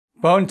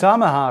Bone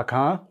Tomahawk,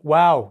 huh?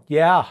 Wow,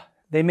 yeah.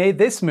 They made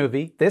this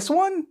movie. This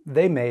one?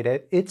 They made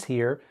it. It's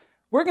here.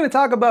 We're going to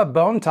talk about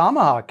Bone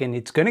Tomahawk, and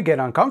it's going to get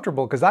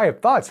uncomfortable because I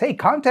have thoughts. Hey,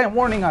 content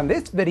warning on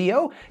this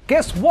video.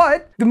 Guess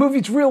what? The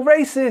movie's real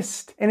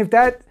racist. And if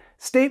that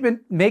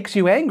statement makes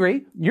you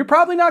angry, you're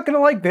probably not going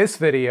to like this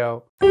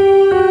video.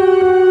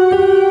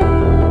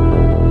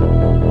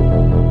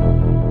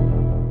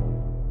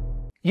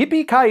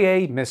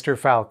 Yippee-ki-yay, Mr.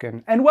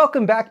 Falcon, and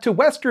welcome back to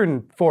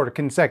Western for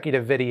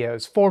consecutive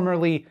videos,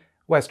 formerly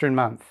Western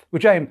Month,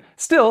 which I am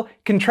still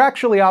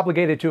contractually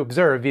obligated to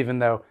observe even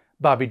though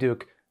Bobby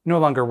Duke no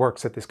longer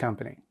works at this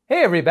company.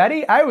 Hey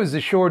everybody, I was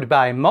assured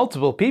by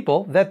multiple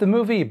people that the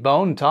movie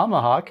Bone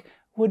Tomahawk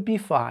would be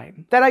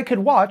fine, that I could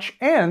watch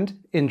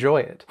and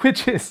enjoy it,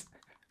 which is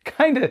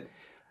kind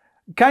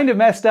of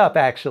messed up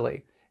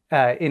actually,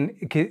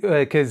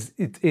 because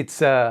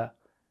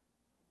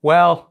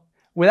well,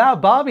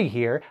 without Bobby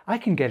here, I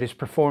can get as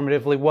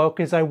performatively woke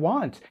as I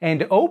want.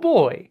 And oh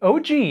boy, oh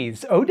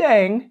geez, oh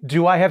dang,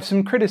 do I have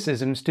some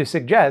criticisms to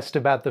suggest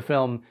about the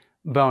film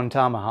Bone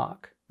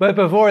Tomahawk. But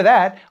before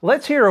that,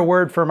 let's hear a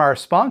word from our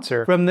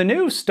sponsor, from the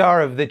new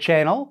star of the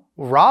channel,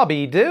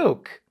 Robbie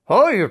Duke.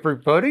 Hi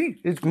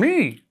everybody, it's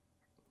me,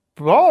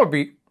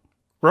 Robbie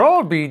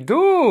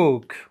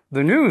Duke,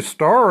 the new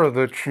star of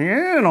the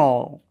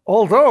channel.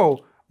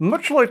 Although,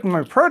 much like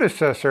my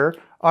predecessor,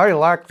 I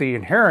lack the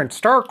inherent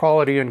star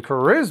quality and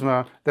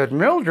charisma that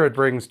Mildred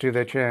brings to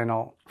the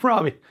channel.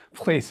 Robbie,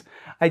 please,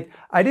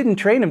 I didn't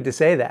train him to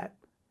say that.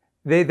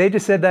 They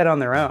just said that on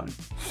their own.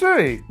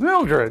 Say,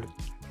 Mildred,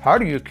 how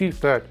do you keep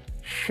that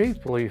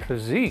shapely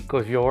physique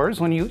of yours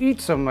when you eat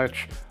so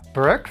much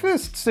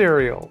breakfast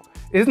cereal?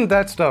 Isn't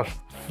that stuff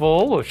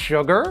full of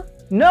sugar?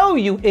 No,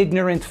 you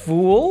ignorant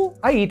fool!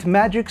 I eat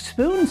Magic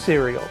Spoon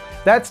cereal.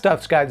 That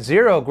stuff's got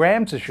 0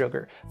 grams of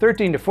sugar,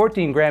 13 to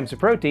 14 grams of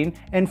protein,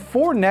 and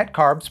 4 net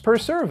carbs per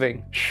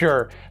serving.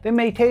 Sure, they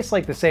may taste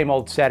like the same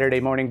old Saturday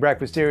morning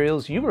breakfast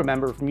cereals you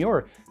remember from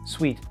your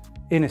sweet,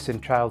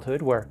 innocent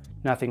childhood where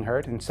nothing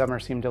hurt and summer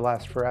seemed to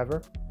last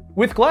forever.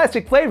 With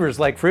classic flavors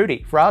like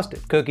fruity,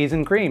 frosted, cookies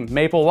and cream,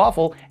 maple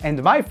waffle,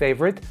 and my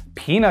favorite,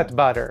 peanut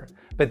butter.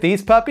 But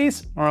these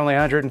puppies are only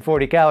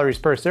 140 calories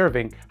per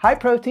serving. High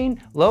protein,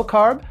 low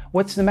carb,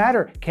 what's the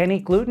matter? Can't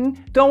eat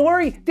gluten? Don't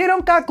worry, they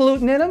don't got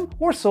gluten in them,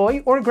 or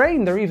soy, or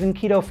grain. They're even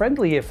keto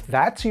friendly if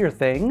that's your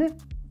thing.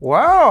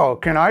 Wow,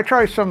 can I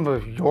try some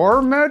of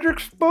your Magic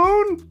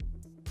Spoon?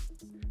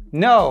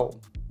 No.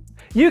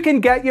 You can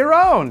get your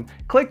own.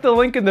 Click the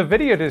link in the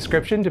video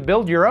description to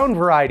build your own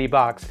variety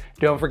box.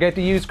 Don't forget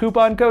to use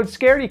coupon code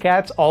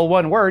SCAREDYCATS, all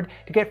one word,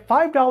 to get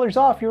 $5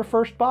 off your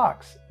first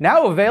box.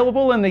 Now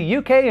available in the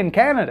UK and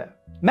Canada.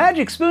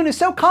 Magic Spoon is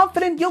so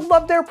confident you'll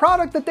love their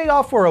product that they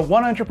offer a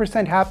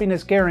 100%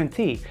 happiness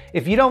guarantee.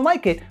 If you don't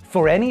like it,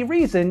 for any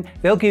reason,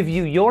 they'll give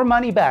you your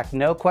money back,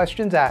 no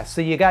questions asked.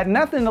 So you got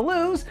nothing to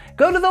lose.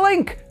 Go to the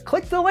link,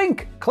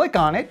 click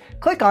on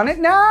it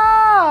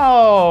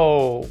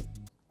now!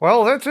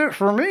 Well, that's it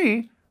for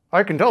me.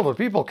 I can tell the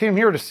people came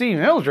here to see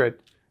Mildred.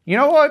 You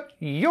know what?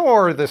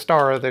 You're the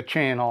star of the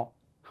channel.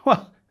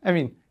 Well, I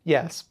mean,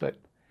 yes, but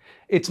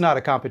it's not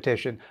a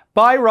competition.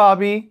 Bye,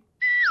 Robbie.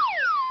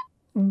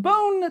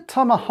 Bone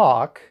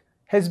Tomahawk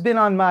has been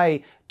on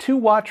my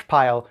to-watch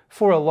pile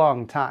for a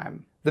long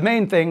time. The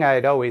main thing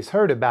I'd always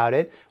heard about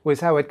it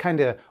was how it kind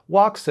of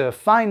walks a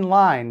fine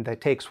line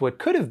that takes what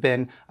could have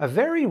been a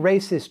very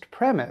racist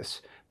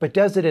premise, but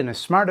does it in a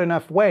smart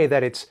enough way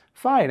that it's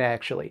fine,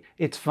 actually.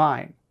 It's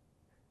fine.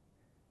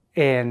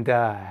 And,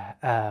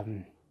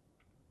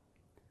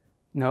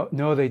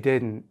 no, they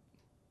didn't.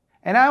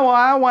 And I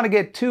don't want to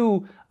get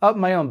too up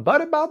my own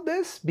butt about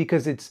this,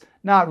 because it's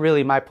not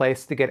really my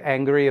place to get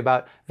angry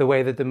about the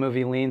way that the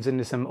movie leans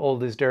into some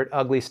old as dirt,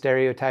 ugly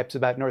stereotypes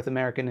about North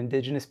American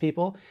indigenous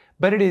people.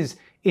 But it is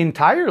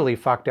entirely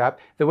fucked up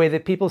the way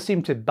that people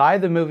seem to buy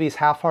the movie's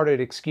half-hearted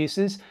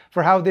excuses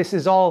for how this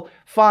is all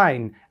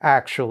fine,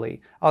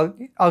 actually.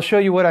 I'll show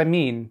you what I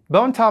mean.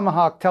 Bone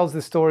Tomahawk tells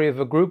the story of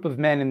a group of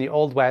men in the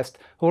Old West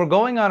who are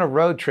going on a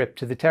road trip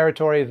to the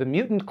territory of a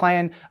mutant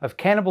clan of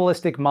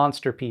cannibalistic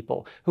monster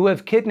people who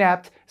have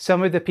kidnapped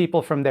some of the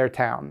people from their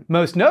town.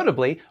 Most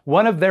notably,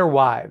 one of their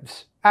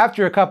wives.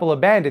 After a couple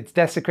of bandits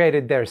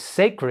desecrated their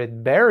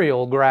sacred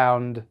burial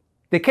ground.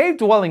 The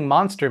cave-dwelling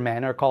monster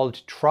men are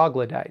called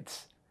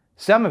troglodytes.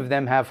 Some of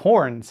them have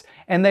horns,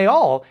 and they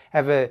all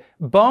have a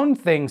bone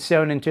thing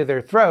sewn into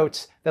their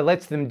throats that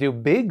lets them do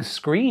big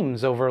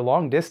screams over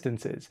long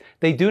distances.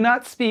 They do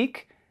not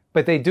speak,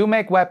 but they do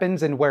make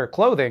weapons and wear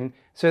clothing,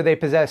 so they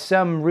possess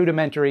some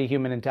rudimentary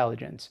human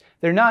intelligence.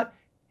 They're not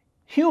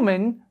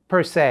human,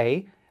 per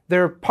se.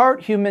 They're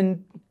part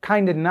human,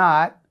 kinda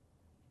not.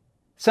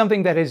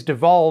 Something that has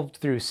devolved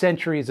through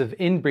centuries of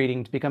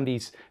inbreeding to become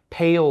these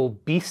pale,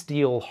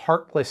 bestial,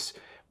 heartless,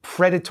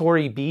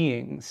 predatory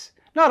beings.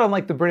 Not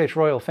unlike the British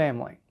royal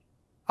family.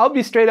 I'll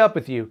be straight up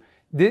with you.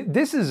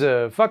 This is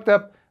a fucked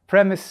up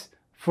premise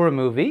for a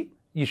movie.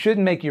 You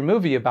shouldn't make your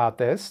movie about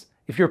this.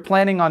 If you're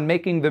planning on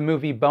making the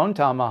movie Bone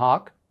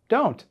Tomahawk,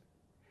 don't.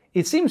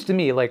 It seems to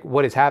me like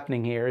what is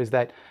happening here is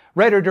that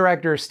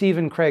Writer-director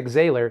Stephen Craig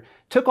Zahler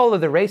took all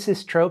of the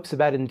racist tropes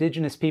about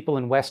indigenous people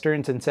in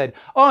westerns and said,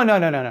 oh,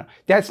 no,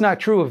 that's not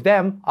true of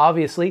them,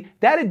 obviously.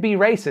 That'd be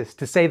racist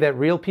to say that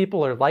real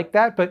people are like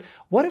that, but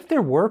what if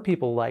there were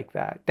people like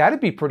that? That'd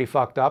be pretty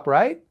fucked up,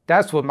 right?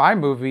 That's what my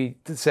movie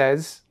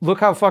says. Look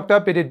how fucked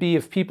up it'd be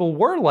if people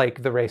were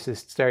like the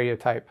racist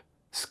stereotype.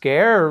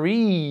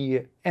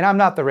 Scary. And I'm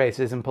not the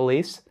racism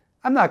police.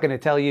 I'm not going to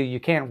tell you you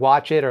can't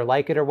watch it or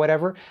like it or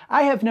whatever.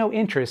 I have no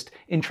interest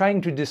in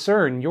trying to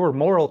discern your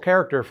moral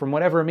character from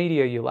whatever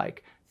media you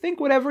like. Think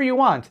whatever you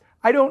want.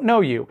 I don't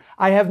know you.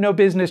 I have no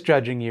business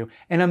judging you,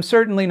 and I'm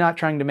certainly not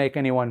trying to make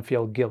anyone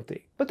feel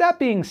guilty. But that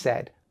being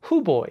said,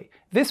 hoo boy,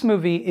 this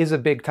movie is a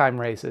big-time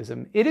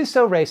racism. It is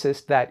so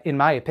racist that, in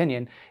my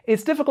opinion,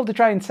 it's difficult to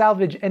try and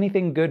salvage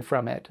anything good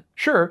from it.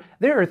 Sure,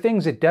 there are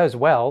things it does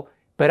well,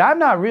 but I'm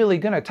not really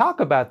going to talk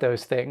about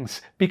those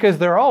things, because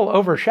they're all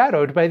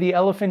overshadowed by the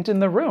elephant in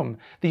the room,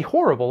 the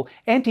horrible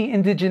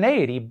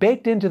anti-indigeneity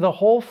baked into the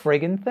whole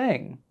friggin'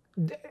 thing.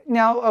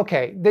 Now,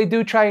 okay, they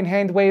do try and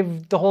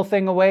hand-wave the whole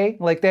thing away.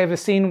 Like, they have a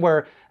scene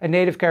where a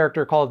native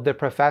character called the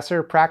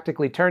Professor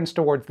practically turns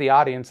towards the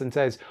audience and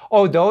says,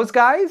 oh, those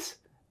guys?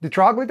 The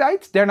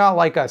troglodytes? They're not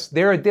like us.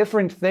 They're a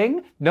different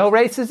thing. No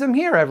racism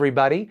here,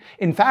 everybody.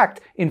 In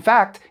fact,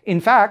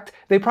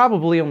 they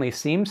probably only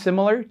seem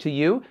similar to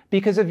you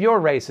because of your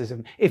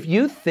racism. If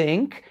you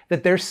think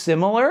that they're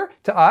similar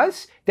to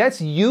us, that's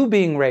you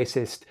being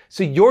racist.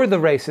 So you're the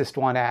racist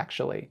one,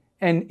 actually.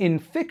 And in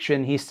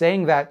fiction, he's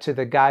saying that to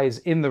the guys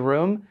in the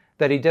room,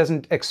 that he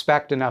doesn't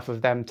expect enough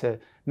of them to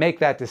make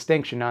that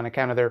distinction on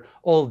account of their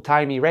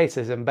old-timey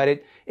racism, but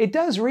it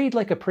does read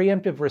like a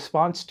preemptive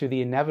response to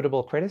the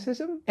inevitable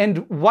criticism.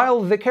 And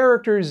while the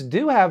characters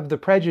do have the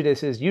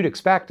prejudices you'd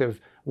expect of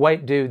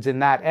white dudes in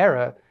that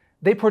era,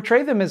 they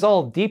portray them as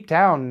all deep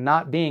down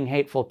not being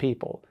hateful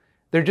people.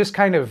 They're just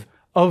kind of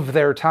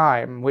their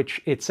time,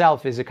 which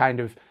itself is a kind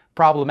of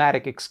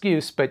problematic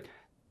excuse, but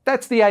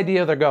that's the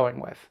idea they're going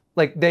with.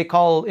 Like, they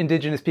call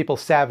indigenous people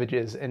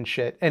savages and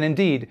shit. And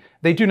indeed,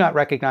 they do not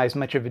recognize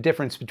much of a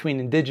difference between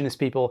indigenous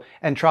people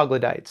and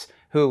troglodytes,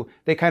 who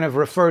they kind of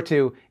refer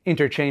to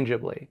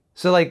interchangeably.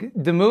 So, like,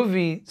 the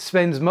movie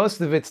spends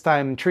most of its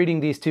time treating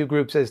these two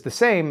groups as the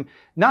same,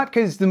 not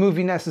because the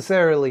movie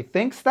necessarily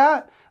thinks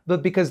that,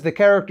 but because the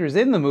characters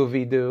in the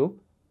movie do.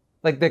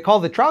 Like, they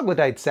call the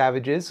troglodytes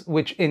savages,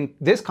 which in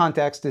this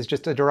context is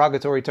just a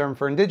derogatory term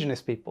for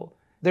indigenous people.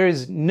 There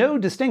is no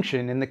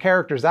distinction in the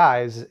characters'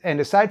 eyes, and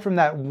aside from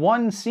that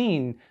one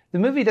scene, the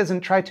movie doesn't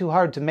try too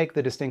hard to make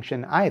the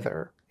distinction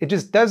either. It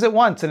just does it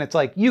once and it's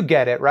like, you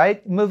get it,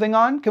 right? Moving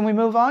on? Can we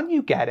move on?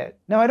 You get it.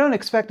 Now, I don't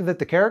expect that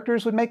the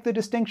characters would make the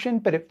distinction,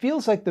 but it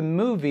feels like the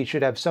movie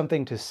should have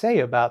something to say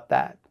about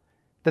that.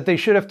 That they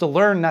should have to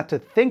learn not to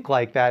think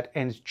like that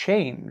and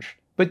change.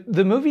 But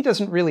the movie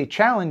doesn't really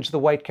challenge the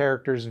white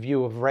characters'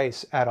 view of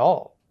race at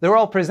all. They're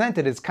all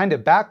presented as kind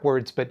of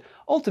backwards, but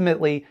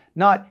ultimately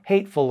not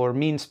hateful or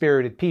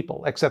mean-spirited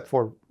people, except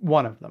for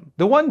one of them.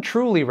 The one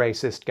truly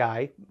racist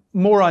guy,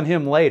 more on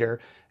him later,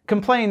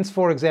 complains,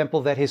 for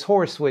example, that his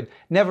horse would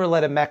never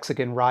let a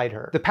Mexican ride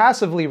her. The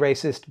passively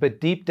racist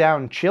but deep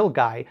down chill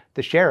guy,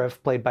 the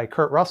sheriff, played by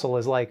Kurt Russell,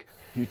 is like,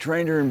 you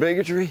trained her in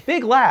bigotry?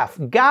 Big laugh,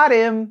 got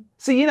him!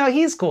 So, you know,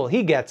 he's cool,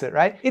 he gets it,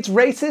 right? It's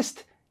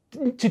racist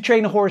to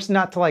train a horse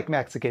not to like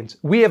Mexicans.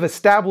 We have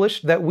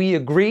established that we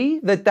agree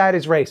that that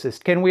is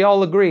racist. Can we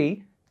all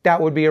agree that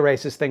would be a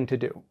racist thing to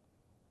do?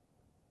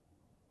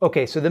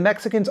 Okay, so the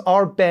Mexicans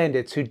are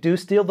bandits who do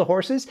steal the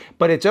horses,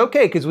 but it's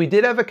okay because we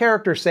did have a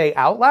character say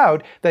out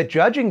loud that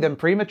judging them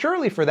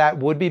prematurely for that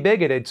would be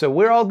bigoted, so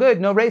we're all good,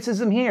 no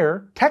racism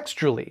here.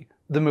 Textually,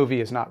 the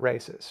movie is not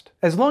racist.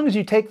 As long as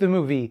you take the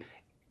movie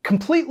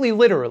completely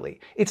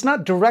literally, it's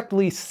not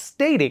directly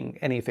stating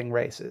anything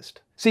racist.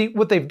 See,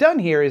 what they've done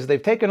here is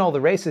they've taken all the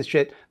racist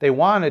shit they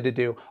wanted to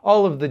do,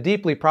 all of the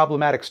deeply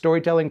problematic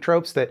storytelling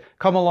tropes that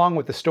come along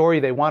with the story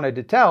they wanted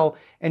to tell,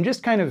 and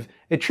just kind of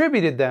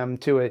attributed them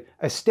to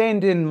a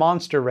stand-in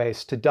monster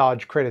race to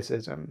dodge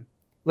criticism.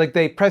 Like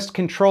they pressed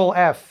Control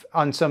F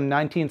on some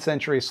 19th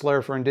century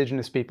slur for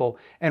indigenous people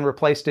and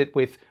replaced it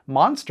with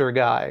monster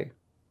guy.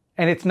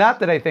 And it's not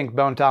that I think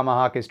Bone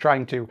Tomahawk is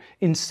trying to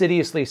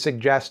insidiously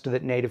suggest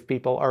that native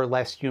people are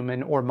less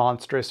human or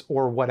monstrous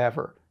or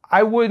whatever.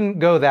 I wouldn't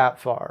go that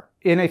far.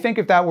 And I think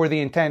if that were the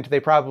intent,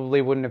 they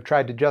probably wouldn't have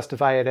tried to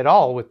justify it at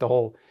all with the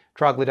whole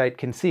troglodyte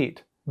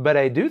conceit. But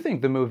I do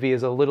think the movie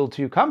is a little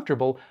too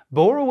comfortable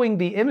borrowing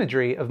the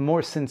imagery of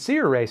more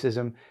sincere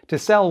racism to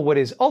sell what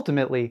is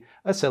ultimately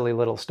a silly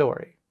little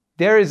story.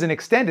 There is an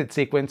extended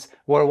sequence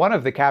where one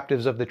of the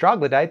captives of the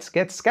troglodytes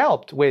gets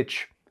scalped,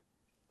 which...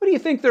 what do you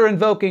think they're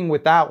invoking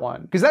with that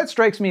one? Because that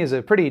strikes me as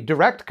a pretty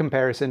direct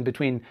comparison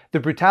between the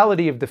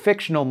brutality of the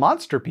fictional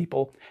monster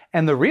people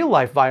and the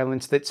real-life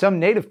violence that some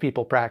native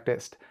people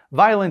practiced.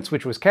 Violence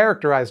which was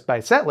characterized by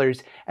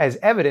settlers as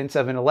evidence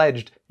of an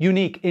alleged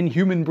unique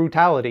inhuman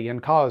brutality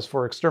and cause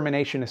for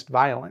exterminationist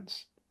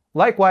violence.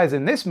 Likewise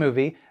in this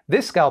movie,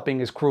 this scalping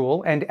is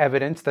cruel and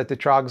evidence that the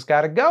trogs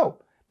gotta go.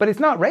 But it's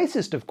not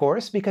racist, of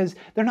course, because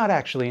they're not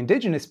actually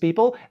indigenous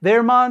people,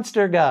 they're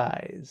monster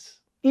guys.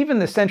 Even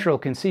the central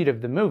conceit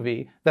of the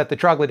movie, that the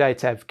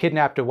troglodytes have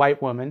kidnapped a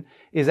white woman,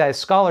 is, as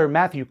scholar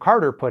Matthew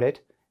Carter put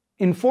it,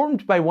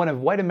 informed by one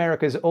of white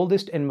America's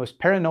oldest and most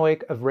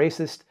paranoid of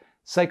racist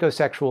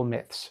psychosexual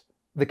myths,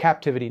 the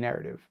captivity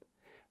narrative.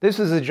 This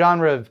is a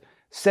genre of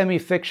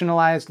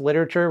semi-fictionalized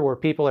literature where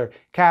people are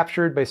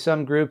captured by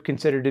some group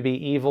considered to be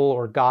evil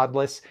or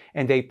godless,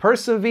 and they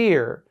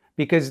persevere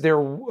because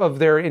of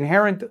their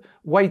inherent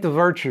white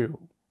virtue.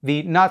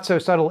 The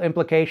not-so-subtle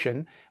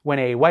implication when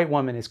a white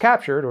woman is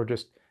captured, or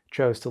just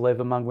chose to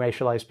live among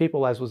racialized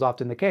people, as was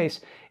often the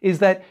case, is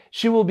that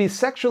she will be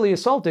sexually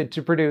assaulted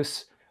to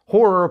produce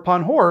horror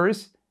upon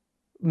horrors,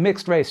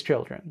 mixed-race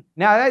children.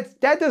 Now,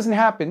 that doesn't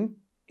happen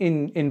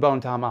in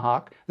Bone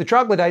Tomahawk. The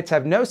troglodytes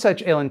have no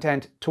such ill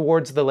intent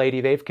towards the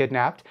lady they've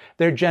kidnapped.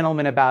 They're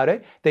gentlemen about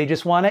it. They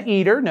just want to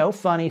eat her, no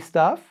funny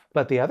stuff.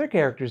 But the other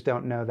characters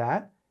don't know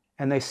that,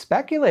 and they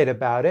speculate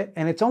about it,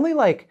 and it's only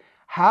like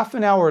half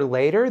an hour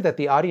later that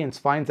the audience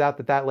finds out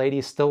that that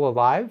lady's still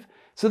alive.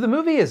 So the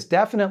movie is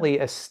definitely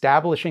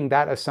establishing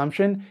that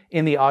assumption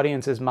in the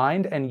audience's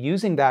mind and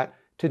using that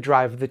to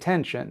drive the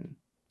tension.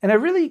 And I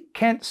really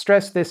can't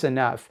stress this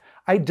enough.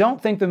 I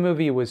don't think the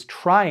movie was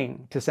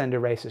trying to send a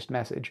racist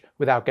message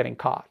without getting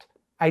caught.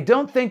 I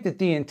don't think that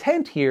the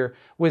intent here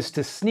was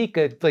to sneak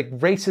a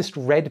racist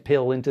red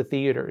pill into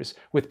theaters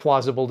with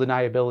plausible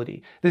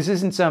deniability. This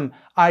isn't some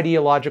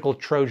ideological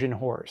Trojan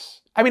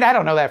horse. I mean, I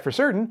don't know that for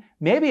certain.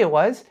 Maybe it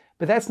was,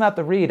 but that's not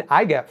the read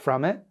I get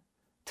from it.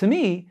 To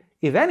me,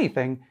 if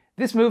anything,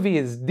 this movie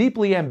is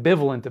deeply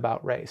ambivalent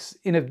about race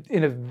in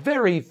a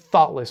very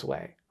thoughtless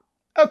way.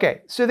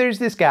 Okay, so there's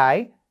this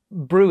guy,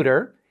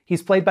 Brooder.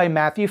 He's played by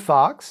Matthew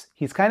Fox.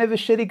 He's kind of a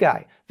shitty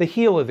guy, the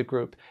heel of the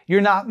group. You're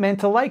not meant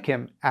to like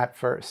him at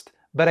first.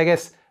 But I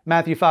guess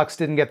Matthew Fox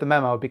didn't get the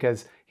memo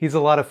because he's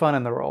a lot of fun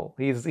in the role.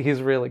 He's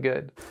really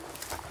good.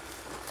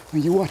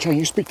 When you watch how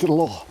you speak to the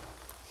law,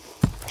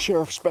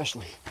 sheriff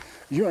especially.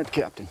 You aren't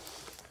captain.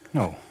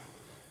 No.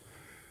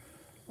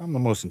 I'm the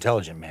most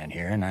intelligent man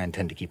here, and I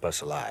intend to keep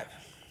us alive.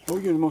 Oh,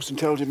 you're the most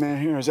intelligent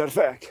man here. Is that a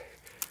fact?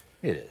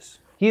 It is.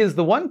 He is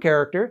the one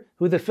character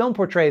who the film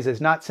portrays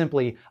as not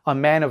simply a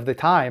man of the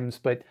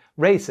times, but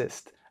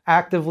racist,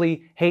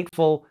 actively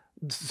hateful,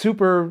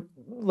 super,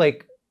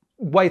 white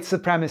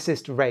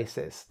supremacist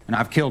racist. And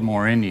I've killed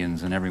more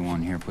Indians than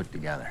everyone here put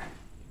together.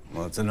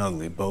 Well, it's an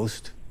ugly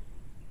boast.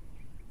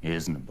 It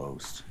isn't a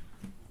boast,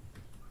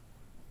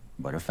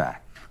 but a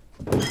fact.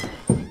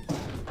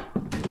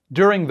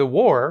 During the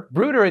war,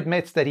 Brooder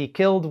admits that he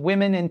killed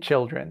women and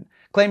children,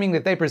 claiming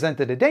that they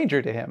presented a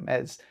danger to him,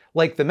 as,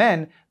 like the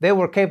men, they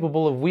were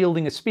capable of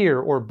wielding a spear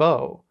or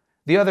bow.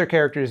 The other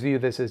characters view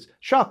this as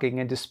shocking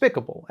and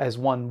despicable, as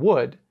one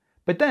would.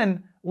 But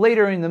then,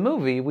 later in the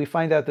movie, we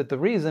find out that the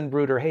reason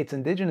Brooder hates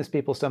indigenous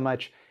people so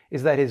much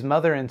is that his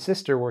mother and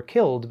sister were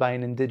killed by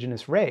an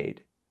indigenous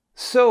raid.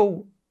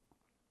 So,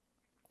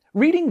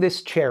 reading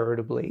this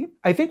charitably,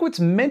 I think what's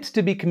meant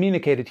to be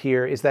communicated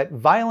here is that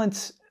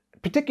violence,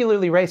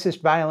 particularly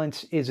racist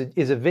violence, is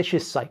a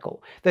vicious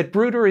cycle. That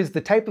Brooder is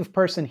the type of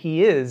person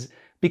he is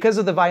because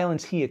of the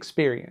violence he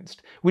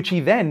experienced, which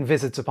he then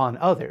visits upon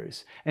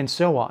others, and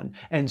so on,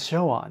 and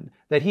so on.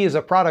 That he is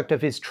a product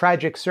of his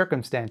tragic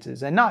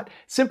circumstances, and not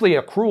simply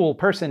a cruel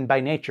person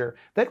by nature.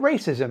 That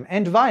racism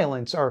and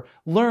violence are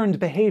learned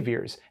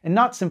behaviors, and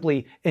not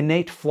simply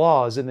innate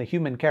flaws in the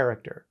human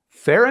character.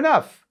 Fair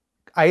enough.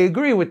 I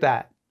agree with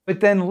that.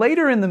 But then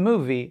later in the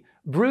movie,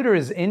 Brooder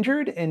is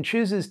injured and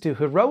chooses to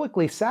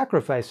heroically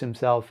sacrifice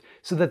himself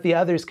so that the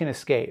others can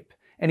escape.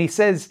 And he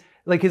says,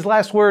 his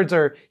last words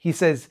are, he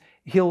says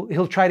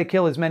he'll try to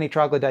kill as many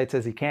troglodytes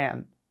as he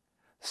can.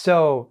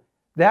 So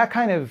that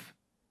kind of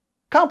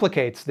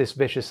complicates this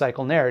vicious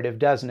cycle narrative,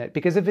 doesn't it?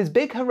 Because if his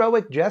big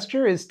heroic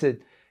gesture is to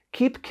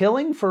keep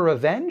killing for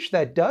revenge,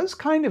 that does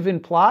kind of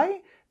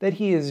imply that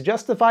he is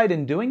justified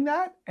in doing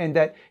that, and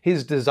that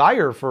his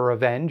desire for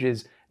revenge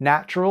is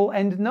natural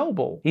and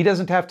noble. He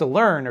doesn't have to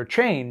learn or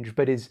change,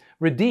 but is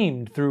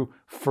redeemed through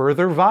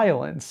further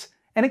violence.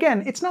 And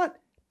again, it's not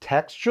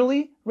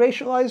textually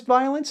racialized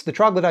violence. The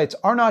troglodytes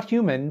are not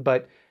human,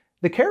 but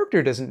the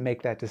character doesn't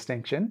make that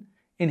distinction.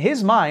 In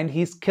his mind,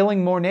 he's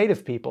killing more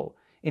native people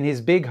in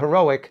his big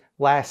heroic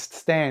last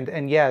stand,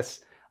 and yes,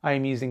 I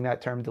am using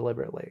that term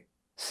deliberately.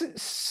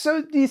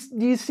 So do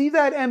you see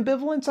that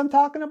ambivalence I'm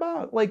talking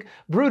about?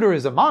 Brooder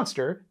is a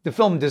monster. The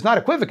film does not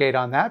equivocate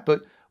on that,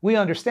 but we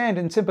understand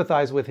and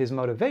sympathize with his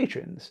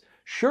motivations.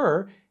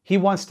 Sure, he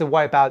wants to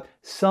wipe out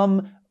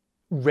some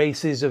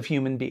races of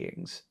human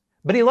beings.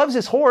 But he loves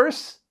his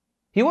horse.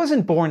 He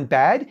wasn't born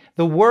bad.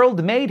 The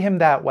world made him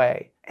that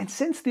way. And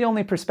since the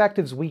only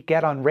perspectives we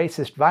get on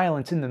racist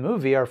violence in the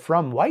movie are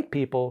from white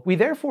people, we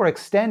therefore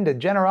extend a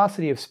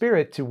generosity of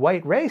spirit to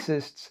white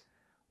racists,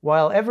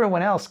 while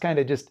everyone else kind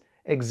of just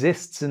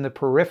exists in the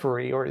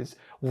periphery or is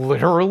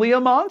literally a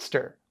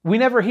monster. We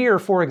never hear,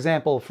 for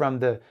example, from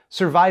the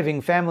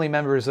surviving family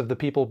members of the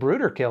people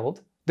Brooder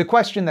killed. The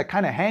question that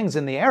kind of hangs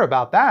in the air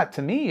about that,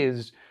 to me,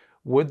 is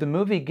would the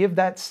movie give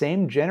that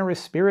same generous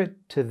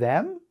spirit to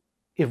them?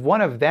 If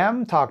one of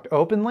them talked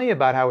openly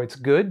about how it's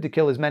good to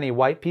kill as many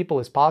white people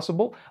as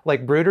possible,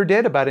 like Bruder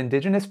did about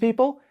indigenous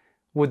people,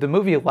 would the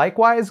movie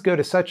likewise go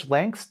to such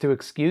lengths to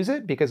excuse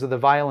it because of the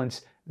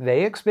violence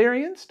they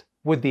experienced?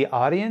 Would the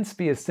audience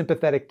be as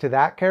sympathetic to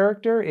that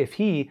character if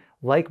he,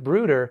 like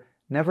Bruder,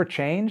 never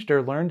changed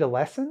or learned a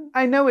lesson?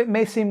 I know it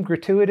may seem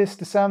gratuitous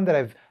to some that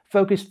I've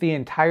focused the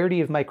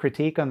entirety of my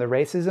critique on the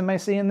racism I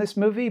see in this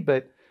movie,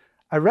 but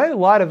I read a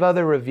lot of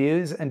other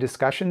reviews and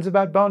discussions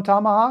about Bone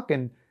Tomahawk,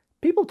 and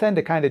people tend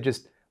to kind of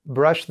just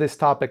brush this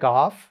topic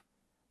off.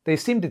 They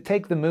seem to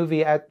take the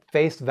movie at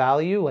face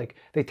value, like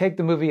they take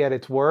the movie at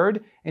its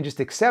word, and just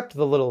accept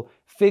the little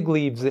fig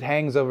leaves that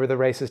hangs over the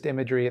racist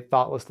imagery it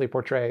thoughtlessly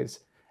portrays,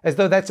 as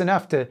though that's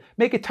enough to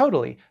make it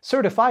totally,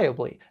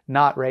 certifiably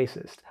not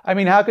racist. I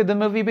mean, how could the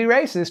movie be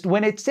racist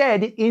when it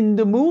said in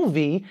the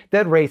movie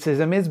that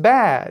racism is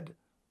bad?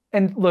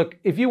 And look,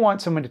 if you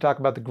want someone to talk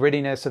about the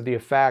grittiness of the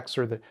effects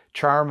or the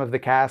charm of the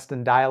cast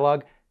and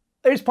dialogue,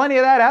 there's plenty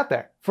of that out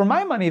there. For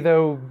my money,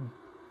 though,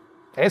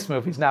 this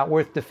movie's not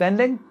worth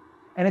defending,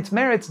 and its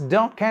merits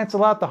don't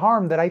cancel out the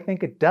harm that I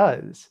think it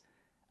does.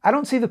 I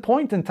don't see the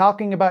point in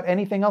talking about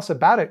anything else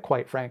about it,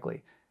 quite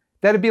frankly.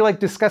 That'd be like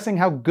discussing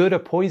how good a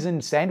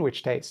poisoned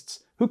sandwich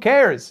tastes. Who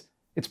cares?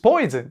 It's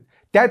poison.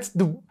 That's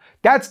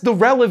the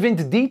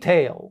relevant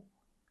detail.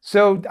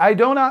 So I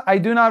do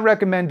not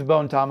recommend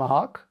Bone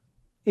Tomahawk.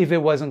 If it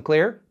wasn't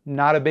clear,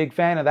 not a big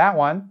fan of that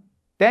one.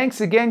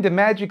 Thanks again to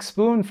Magic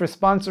Spoon for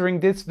sponsoring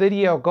this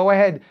video. Go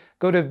ahead,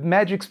 go to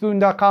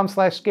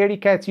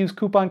magicspoon.com/scaredy-cats, use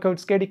coupon code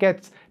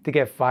scaredy-cats to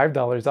get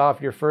 $5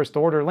 off your first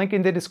order. Link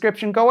in the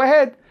description. Go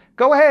ahead,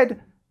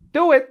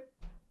 do it.